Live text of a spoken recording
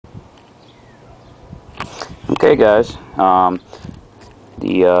Okay guys, the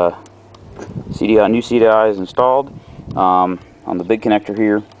new CDI is installed. On the big connector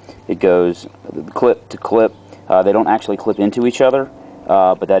here, it goes clip to clip. They don't actually clip into each other,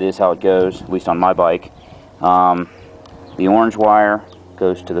 but that is how it goes, at least on my bike. The orange wire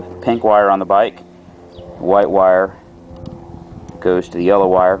goes to the pink wire on the bike. The white wire goes to the yellow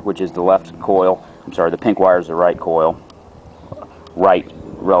wire, which is the left coil. I'm sorry, the pink wire is the right coil. Right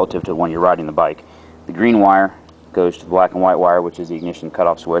relative to when you're riding the bike. The green wire goes to the black and white wire, which is the ignition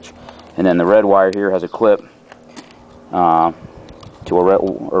cutoff switch, and then the red wire here has a clip to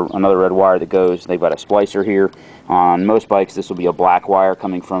another red wire that goes. They've got a splicer here. On most bikes, this will be a black wire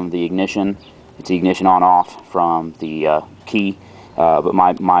coming from the ignition. It's the ignition on/off from the key, but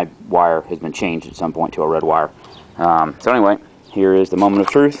my wire has been changed at some point to a red wire. So anyway, here is the moment of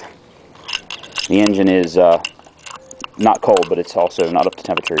truth. The engine is not cold, but it's also not up to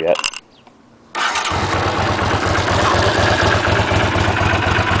temperature yet.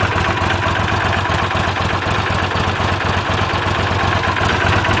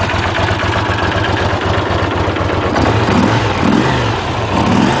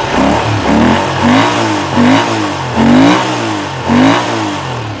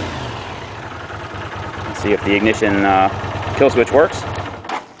 Let's see if the ignition kill switch works.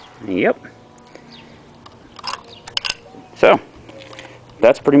 Yep. So,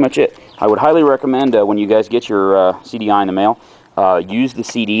 that's pretty much it. I would highly recommend when you guys get your CDI in the mail, use the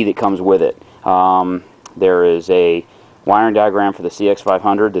CD that comes with it. There is a wiring diagram for the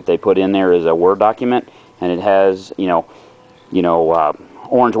CX500 that they put in there as a Word document, and it has, orange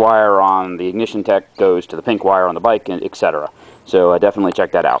wire on the ignition tech goes to the pink wire on the bike, etc. So definitely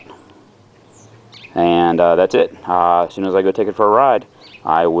check that out. And that's it. As soon as I go take it for a ride,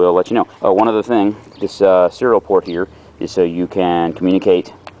 I will let you know. One other thing, this serial port here is so you can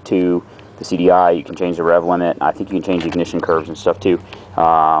communicate to the CDI. You can change the rev limit. I think you can change the ignition curves and stuff too.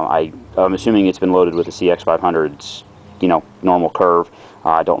 I'm assuming it's been loaded with the CX500's, normal curve.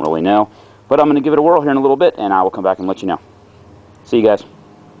 I don't really know, but I'm going to give it a whirl here in a little bit, and I will come back and let you know. See you guys.